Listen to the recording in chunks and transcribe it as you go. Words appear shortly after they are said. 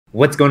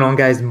What's going on,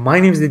 guys?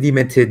 My name is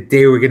Nadeem, and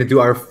today we're going to do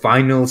our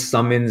final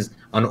summons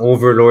on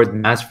Overlord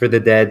Mass for the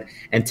Dead.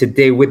 And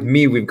today with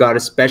me, we've got a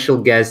special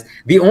guest,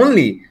 the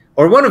only,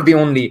 or one of the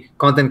only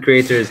content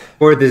creators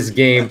for this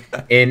game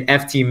in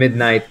FT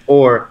Midnight,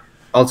 or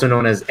also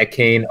known as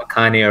Akane,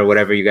 or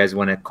whatever you guys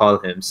want to call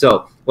him.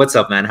 So, what's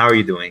up, man? How are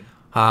you doing?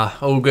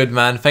 All good,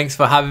 man. Thanks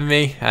for having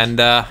me. And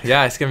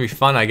yeah, it's going to be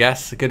fun, I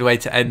guess. A good way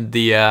to end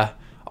the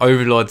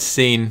Overlord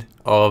scene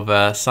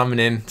of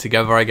summoning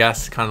together, I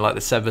guess. Kind of like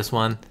the Sebas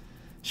one.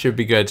 Should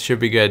be good. Should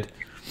be good.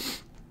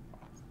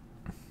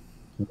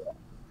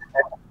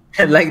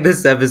 Like the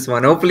Sebas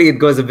one. Hopefully it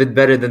goes a bit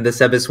better than the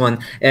Sebas one.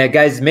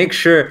 Guys, make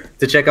sure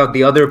to check out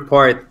the other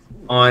part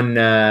on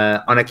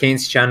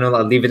Akane's channel.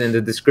 I'll leave it in the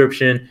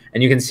description,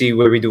 and you can see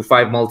where we do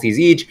 5 multis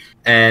each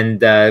and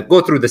go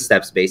through the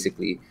steps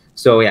basically.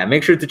 So yeah,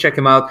 make sure to check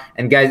him out.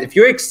 And guys, if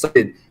you're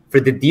excited for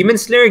the Demon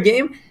Slayer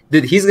game,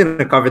 dude, he's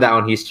gonna cover that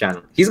on his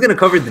channel. He's gonna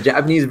cover the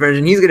Japanese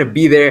version. He's gonna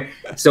be there.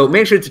 So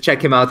make sure to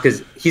check him out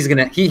because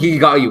he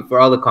got you for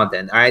all the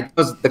content. All right, he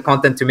knows the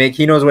content to make.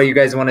 He knows what you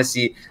guys want to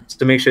see.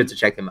 So make sure to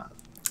check him out.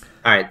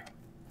 All right.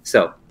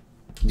 So,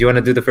 do you want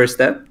to do the first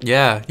step?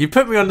 Yeah, you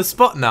put me on the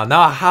spot now.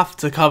 Now I have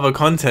to cover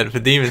content for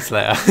Demon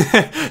Slayer.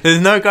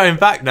 There's no going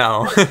back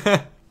now.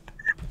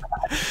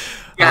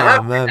 Yeah,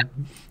 oh man.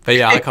 But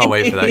yeah, I can't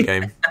wait for that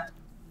game.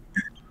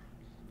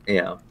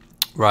 Yeah.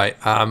 Right,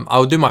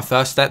 I'll do my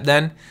first step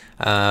then.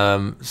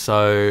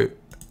 So,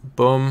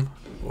 boom,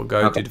 we'll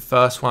go to the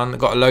first one. I've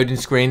got a loading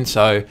screen,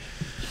 so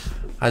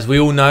as we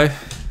all know,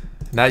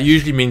 that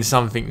usually means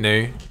something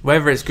new.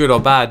 Whether it's good or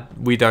bad,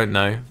 we don't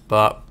know,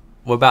 but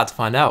we're about to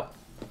find out.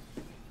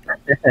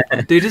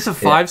 Dude, this is a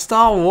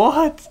 5-star?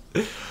 What?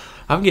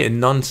 I'm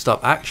getting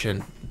non-stop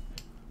action.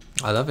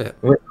 I love it.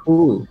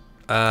 Ooh.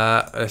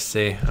 Let's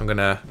see. I'm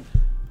gonna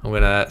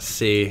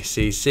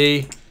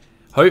see.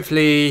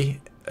 Hopefully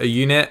a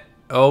unit.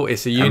 Oh,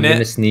 it's a unit. I'm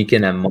gonna sneak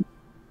in and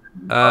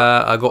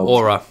I got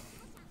Aura.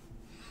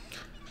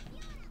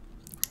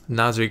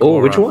 Nazarick Oh,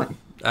 Aura. which one?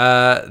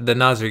 The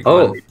Nazarick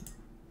one.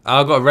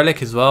 I got a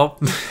relic as well.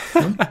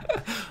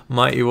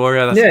 Mighty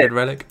Warrior, that's a good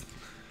relic.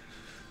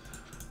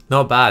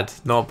 Not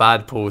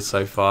bad pulls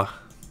so far.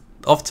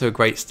 Off to a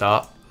great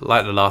start.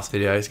 Like the last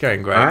video, it's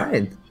going great.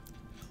 Alright.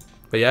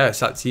 But yeah,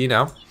 it's up to you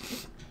now.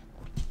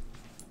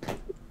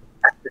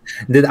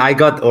 Did I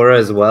got Aura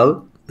as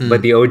well?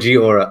 But the OG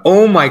Aura.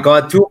 Oh my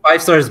god, 2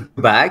 5-stars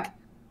back.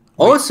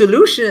 Oh,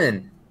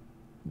 solution.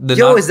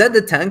 Yo, is that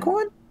the tank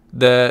one?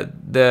 I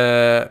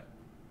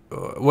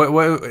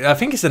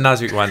think it's the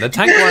Nazarick one. The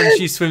tank one,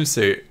 she's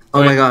swimsuit.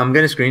 Oh my god, I'm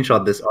gonna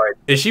screenshot this art.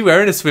 Is she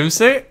wearing a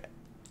swimsuit?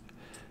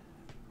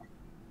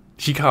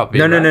 She can't be.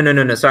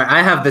 No. Sorry,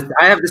 I have the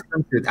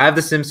swimsuit. I have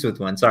the swimsuit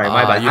one. Sorry,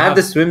 my bad. I have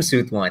the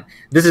swimsuit one.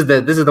 This is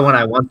the one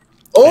I want.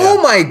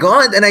 Oh my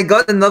god, and I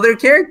got another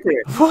character.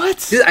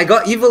 What? Dude, I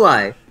got Evil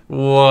Eye.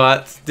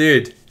 What,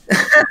 dude?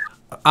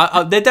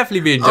 They're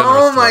definitely being generous.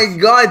 Oh my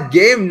god,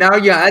 game! Now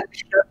you had to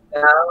shut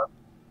down.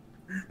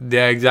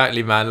 Yeah,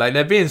 exactly, man. Like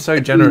they're being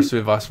so generous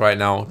with us right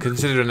now.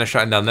 Considering they're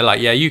shutting down, they're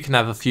like, yeah, you can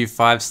have a few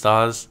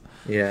 5-stars.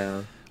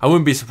 Yeah. I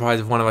wouldn't be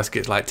surprised if one of us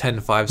gets like 10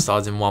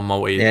 5-stars in one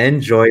multi. Yeah,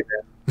 enjoy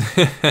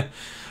them.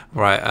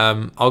 Right.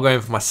 I'll go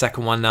in for my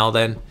second one now.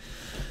 Then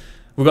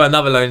we've got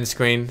another loading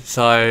screen.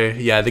 So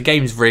yeah, the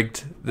game's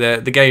rigged. The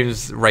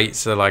game's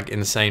rates are like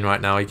insane right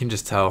now. You can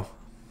just tell.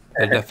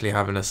 They're definitely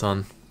having us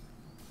on.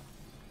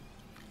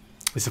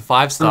 It's a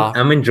 5-star.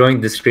 I'm enjoying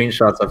the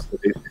screenshots of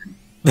solution.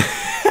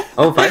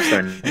 Oh,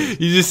 5-star.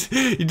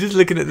 You're just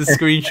looking at the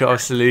screenshot of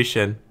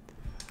solution.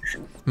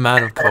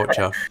 Man of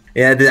culture.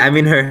 Yeah, I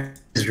mean her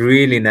is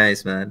really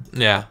nice, man.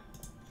 Yeah.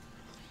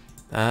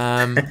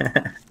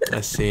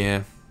 Let's see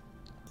here.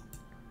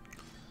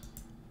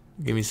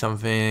 Give me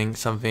something,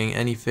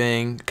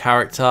 anything.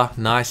 Character,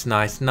 nice.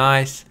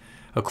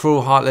 A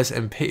cruel, heartless,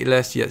 and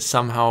pitiless, yet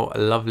somehow a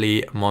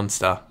lovely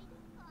monster.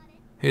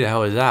 Who the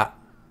hell is that?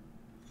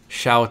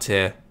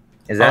 Shoutier.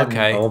 Is that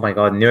okay? Oh my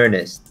god,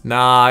 Neuronist.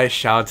 Nah, it's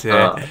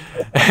Shoutier.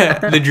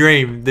 Oh. the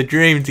dream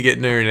to get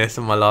Neuronist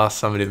on my last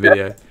summoning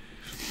video.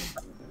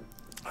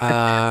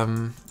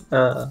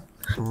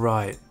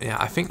 Right. Yeah,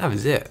 I think that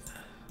was it.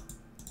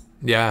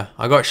 Yeah,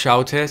 I got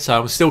Shoutier, so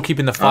I'm still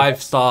keeping the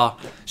 5-star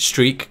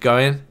streak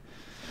going.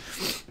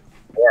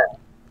 Yeah.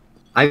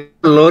 I got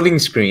a loading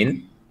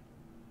screen.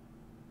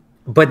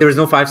 But there was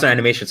no 5-star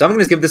animation. So I'm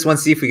going to give this one,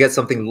 see if we get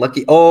something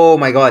lucky. Oh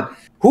my god.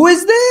 Who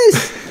is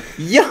this?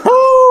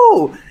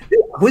 Yo!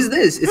 Who is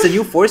this? It's a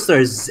new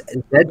 4-star.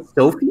 Zed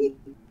Sophie?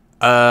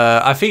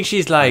 I think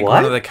she's like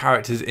one of the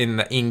characters in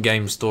the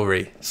in-game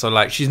story. So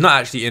like she's not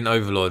actually in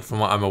Overlord from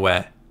what I'm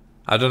aware.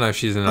 I don't know if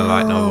she's in a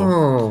light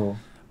novel.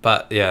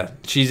 But yeah,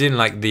 she's in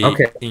like the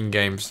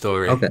in-game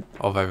story of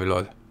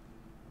Overlord.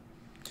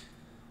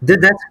 Dude,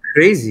 that's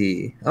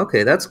crazy.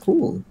 Okay, that's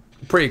cool.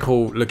 Pretty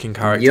cool looking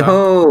character.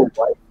 Yo!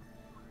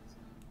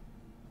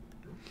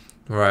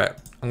 Right,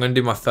 I'm going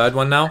to do my third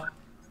one now.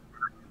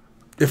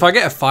 If I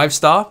get a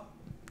 5-star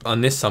on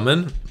this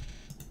summon,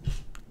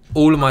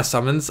 all of my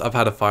summons, I've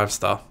had a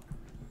 5-star.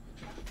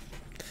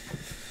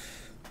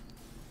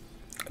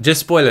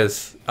 Just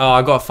spoilers. Oh,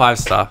 I got a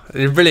 5-star.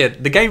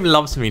 Brilliant. The game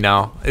loves me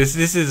now.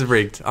 This is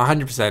rigged.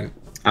 100%.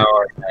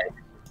 Oh,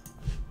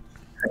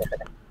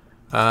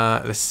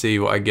 Let's see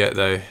what I get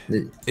though.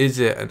 Is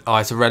it? Oh,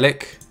 it's a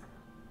relic.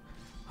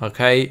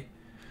 Okay.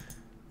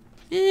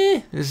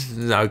 This is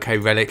an okay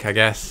relic, I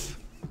guess.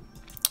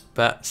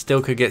 But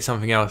still could get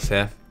something else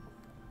here.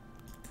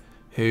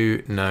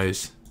 Who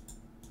knows?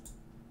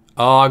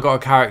 Oh, I got a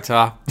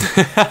character.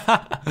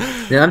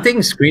 yeah, I'm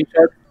taking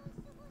screenshots.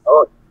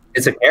 Oh,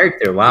 it's a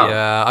character. Wow.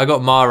 Yeah, I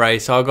got Mare,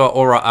 so I got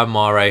Aura and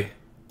Mare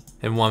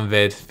in one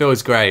vid.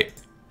 Feels great.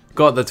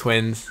 Got the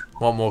twins.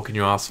 What more can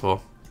you ask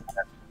for?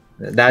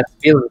 That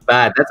feels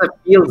bad. That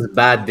feels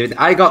bad, dude.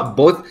 I got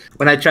both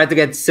when I tried to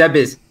get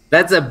Sebis.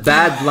 That's a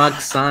bad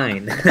luck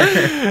sign.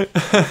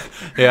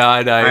 Yeah,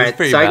 I know. All right,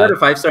 so bad. I got a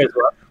 5-star as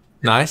well.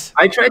 Nice.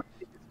 I tried to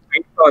take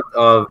a screenshot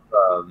of.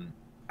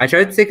 I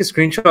tried to take a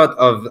screenshot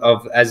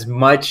of as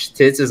much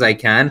tits as I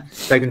can,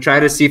 so I can try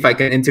to see if I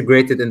can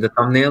integrate it in the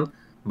thumbnail.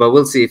 But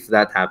we'll see if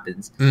that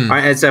happens. All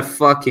right, it's a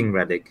fucking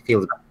relic.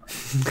 Feels bad.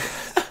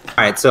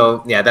 All right,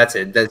 so yeah, that's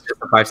it. That's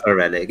just a 5-star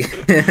relic.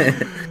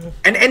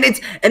 and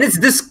it's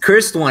this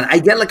cursed one. I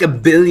get like 1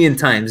 billion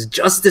times.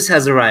 Justice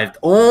has arrived.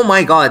 Oh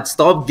my god,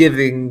 stop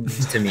giving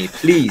to me,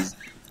 please.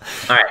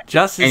 All right.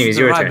 Justice. Anyways,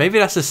 your turn. Maybe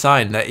that's a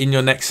sign that in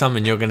your next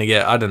summon you're gonna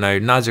get, I don't know,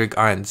 Nazarick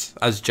Ainz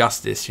as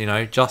Justice. You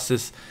know,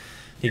 Justice.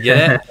 You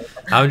get it?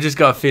 I've just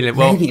got a feeling.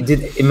 Well, maybe,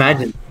 dude,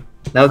 imagine.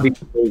 That would be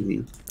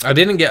crazy. I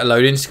didn't get a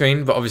loading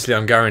screen, but obviously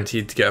I'm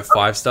guaranteed to get a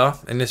 5-star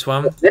in this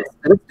one. Let's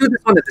do this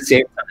one at the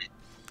same time.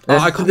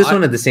 Let's do this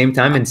one at the same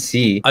time and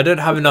see. I don't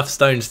have enough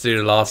stones to do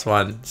the last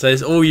one, so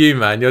it's all you,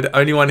 man. You're the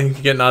only one who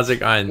can get Nazarick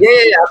Ainz.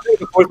 Yeah. I'm doing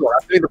the fourth one.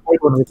 I'm doing the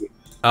fourth one with you.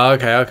 Oh,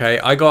 okay.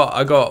 I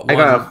got a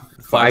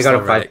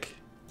 5-star relic.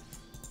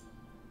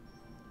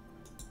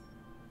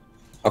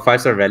 A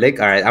 5-star relic.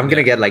 All right, I'm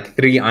gonna get like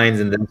 3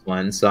 Ainz in this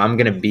one, so I'm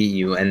gonna beat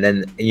you, and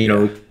then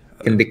you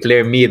can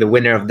declare me the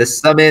winner of the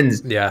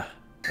summons. Yeah,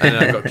 and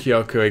then I got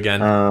Kyoku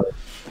again.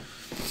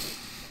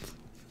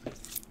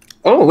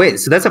 Oh wait,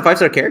 so that's a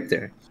 5-star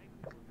character.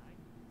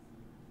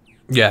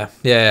 Yeah.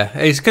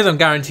 It's because I'm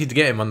guaranteed to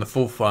get him on the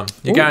 4th one.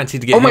 You're guaranteed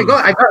to get him. Oh my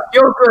god, I got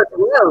Kyoku as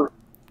well.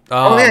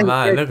 Oh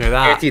man, look at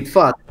that. Guaranteed.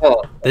 Fuck.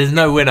 Oh. There's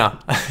no winner.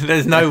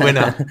 There's no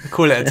winner.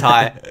 Call it a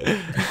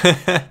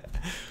tie.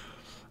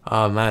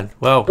 Oh man.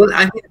 Well,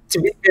 I mean,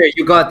 to be fair,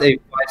 you got a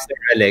 5-star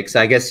relic,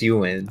 so I guess you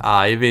win.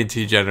 You're being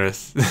too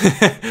generous.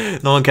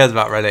 No one cares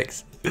about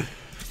relics.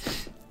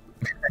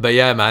 But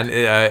yeah, man,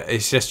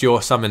 it's just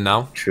your summon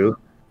now. True.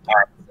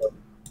 Alright,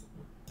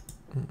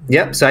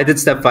 yep, so I did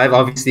step 5.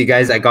 Obviously,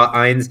 guys, I got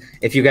Ainz.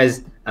 If you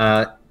guys,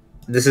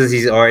 this is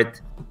his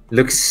art.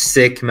 Looks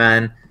sick,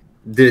 man.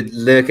 Dude,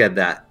 look at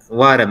that.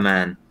 What a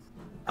man.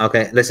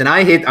 Okay, listen,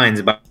 I hate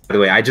Ainz, by the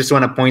way. I just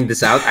want to point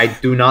this out. I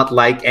do not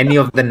like any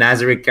of the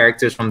Nazarick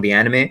characters from the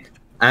anime.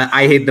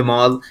 I hate them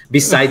all,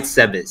 besides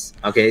Sebis.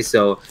 Okay,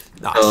 so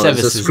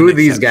screw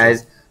these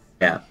guys.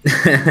 Yeah.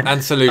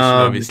 And Solution,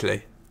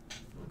 obviously.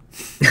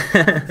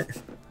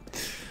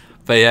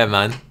 But yeah,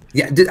 man.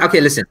 Yeah,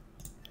 okay, listen.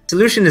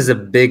 Solution is a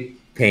big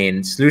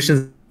pain.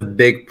 Solution's a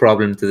big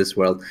problem to this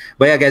world.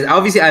 But yeah, guys,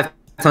 obviously I have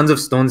tons of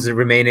stones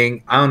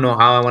remaining. I don't know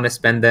how I want to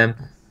spend them.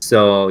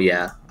 So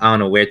yeah, I don't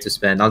know where to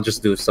spend. I'll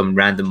just do some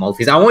random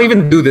multis. I won't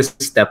even do this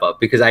step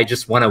up because I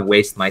just want to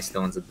waste my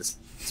stones at this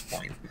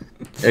point.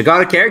 I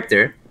got a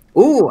character.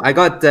 Ooh, I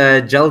got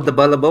Gel the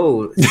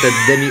Balabo, the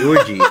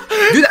Demiurgy.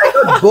 Dude, I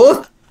got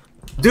both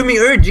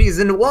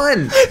Demiurgies in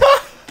one.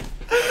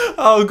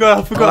 Oh god,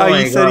 I forgot how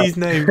you said his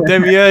name.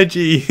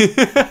 Demiurgy.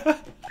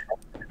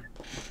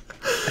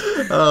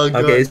 Oh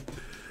god. Okay,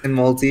 in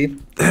multi.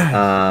 Just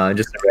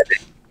a red.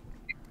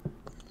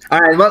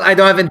 Alright, well, I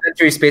don't have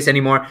inventory space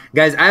anymore.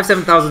 Guys, I have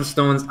 7,000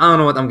 stones. I don't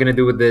know what I'm gonna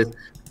do with this.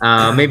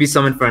 Maybe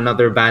summon for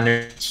another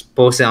banner,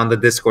 post it on the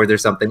Discord or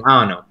something.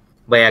 I don't know.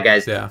 But yeah,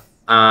 guys. Yeah.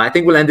 I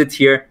think we'll end it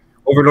here.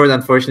 Overlord,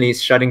 unfortunately,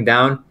 is shutting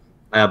down.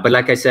 But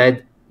like I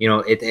said,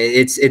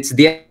 it's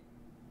the end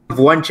of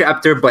one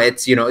chapter, but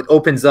it's it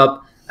opens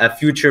up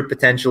future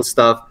potential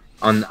stuff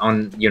on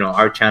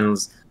our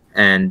channels.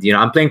 And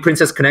I'm playing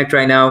Princess Connect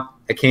right now.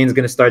 Akane's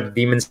gonna start the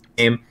Demon's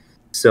game,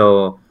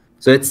 so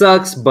it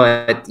sucks.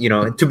 But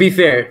to be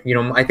fair,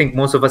 I think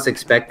most of us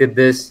expected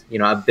this,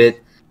 a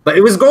bit, but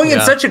it was going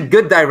in such a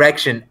good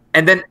direction,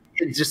 and then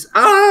it just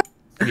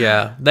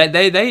Yeah,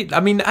 they. I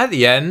mean, at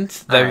the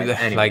end,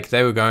 anyway.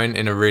 they were going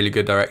in a really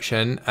good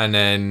direction, and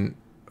then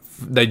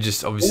they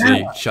just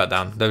obviously shut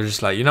down. They were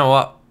just like, you know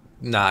what?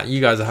 Nah, you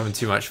guys are having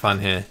too much fun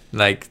here.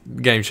 Like,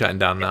 game shutting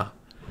down now.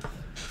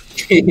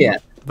 Yeah.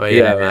 But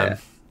yeah, man.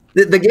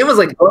 The game was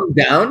like going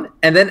down,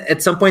 and then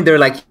at some point they're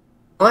like,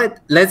 "What?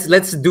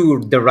 Let's do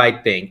the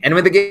right thing." And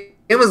when the game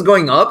was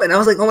going up, and I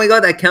was like, "Oh my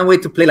god, I can't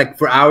wait to play like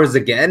for hours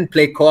again,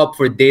 play co-op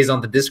for days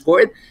on the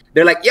Discord."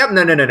 They're like, "Yep,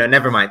 no,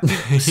 never mind.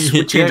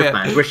 Change of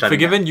plan. We're shutting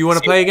Forgiven? down." You want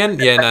to play again?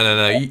 Yeah,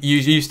 no.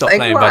 You stop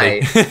playing,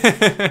 why? buddy.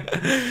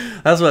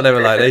 That's what they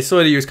were like. They saw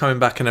that he was coming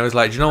back, and they was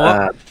like, "Do you know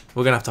what?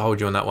 We're gonna have to hold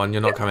you on that one.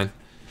 You're not coming."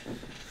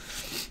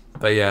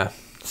 But yeah,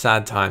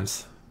 sad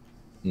times.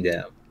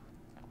 Yeah.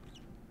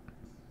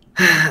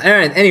 All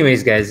right.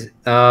 Anyways, guys,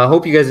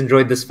 hope you guys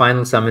enjoyed this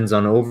final summons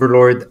on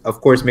Overlord. Of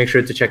course, make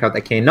sure to check out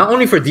Akane, not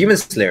only for Demon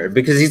Slayer,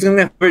 because he's going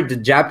to cover the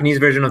Japanese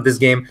version of this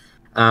game.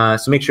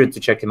 So make sure to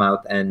check him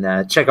out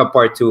and check out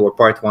part 2 or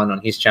part 1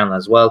 on his channel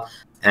as well.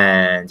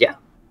 And yeah,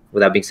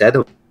 with that being said,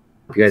 hope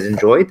you guys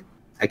enjoyed.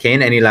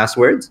 Akane, any last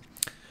words?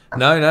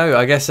 No.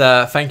 I guess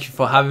thank you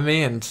for having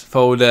me and for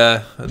all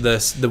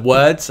the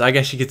words, I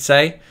guess you could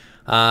say.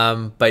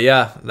 But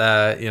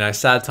yeah, you know,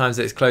 sad times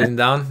that it's closing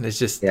down. It's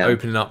just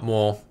opening up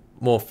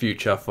more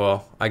future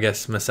for, I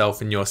guess,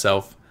 myself and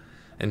yourself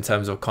in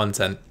terms of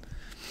content.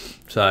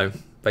 So,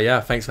 but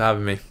yeah, thanks for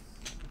having me.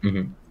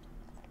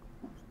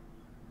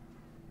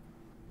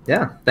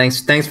 Yeah,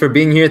 thanks for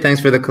being here. Thanks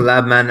for the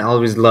collab, man. I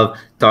always love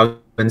talking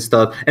and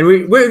stuff. And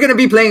we're gonna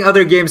be playing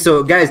other games.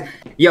 So guys,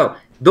 yo,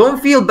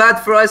 don't feel bad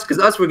for us,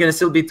 because we're gonna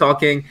still be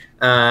talking.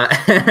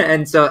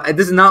 And so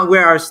this is not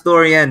where our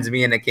story ends,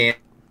 me and Akane.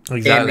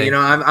 Exactly. And, you know,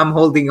 I'm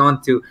clinging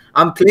on to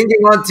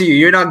you.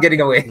 You're not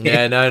getting away.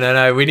 Yeah,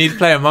 no. We need to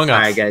play Among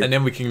Us, right, guys. and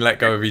then we can let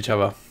go of each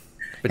other.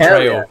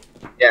 Betrayal.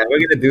 Yeah, we're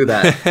gonna do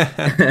that.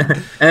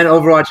 And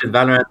Overwatch and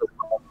Valorant.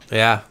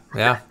 Yeah.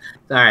 All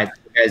right,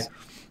 guys.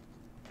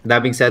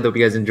 That being said, hope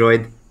you guys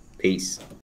enjoyed. Peace.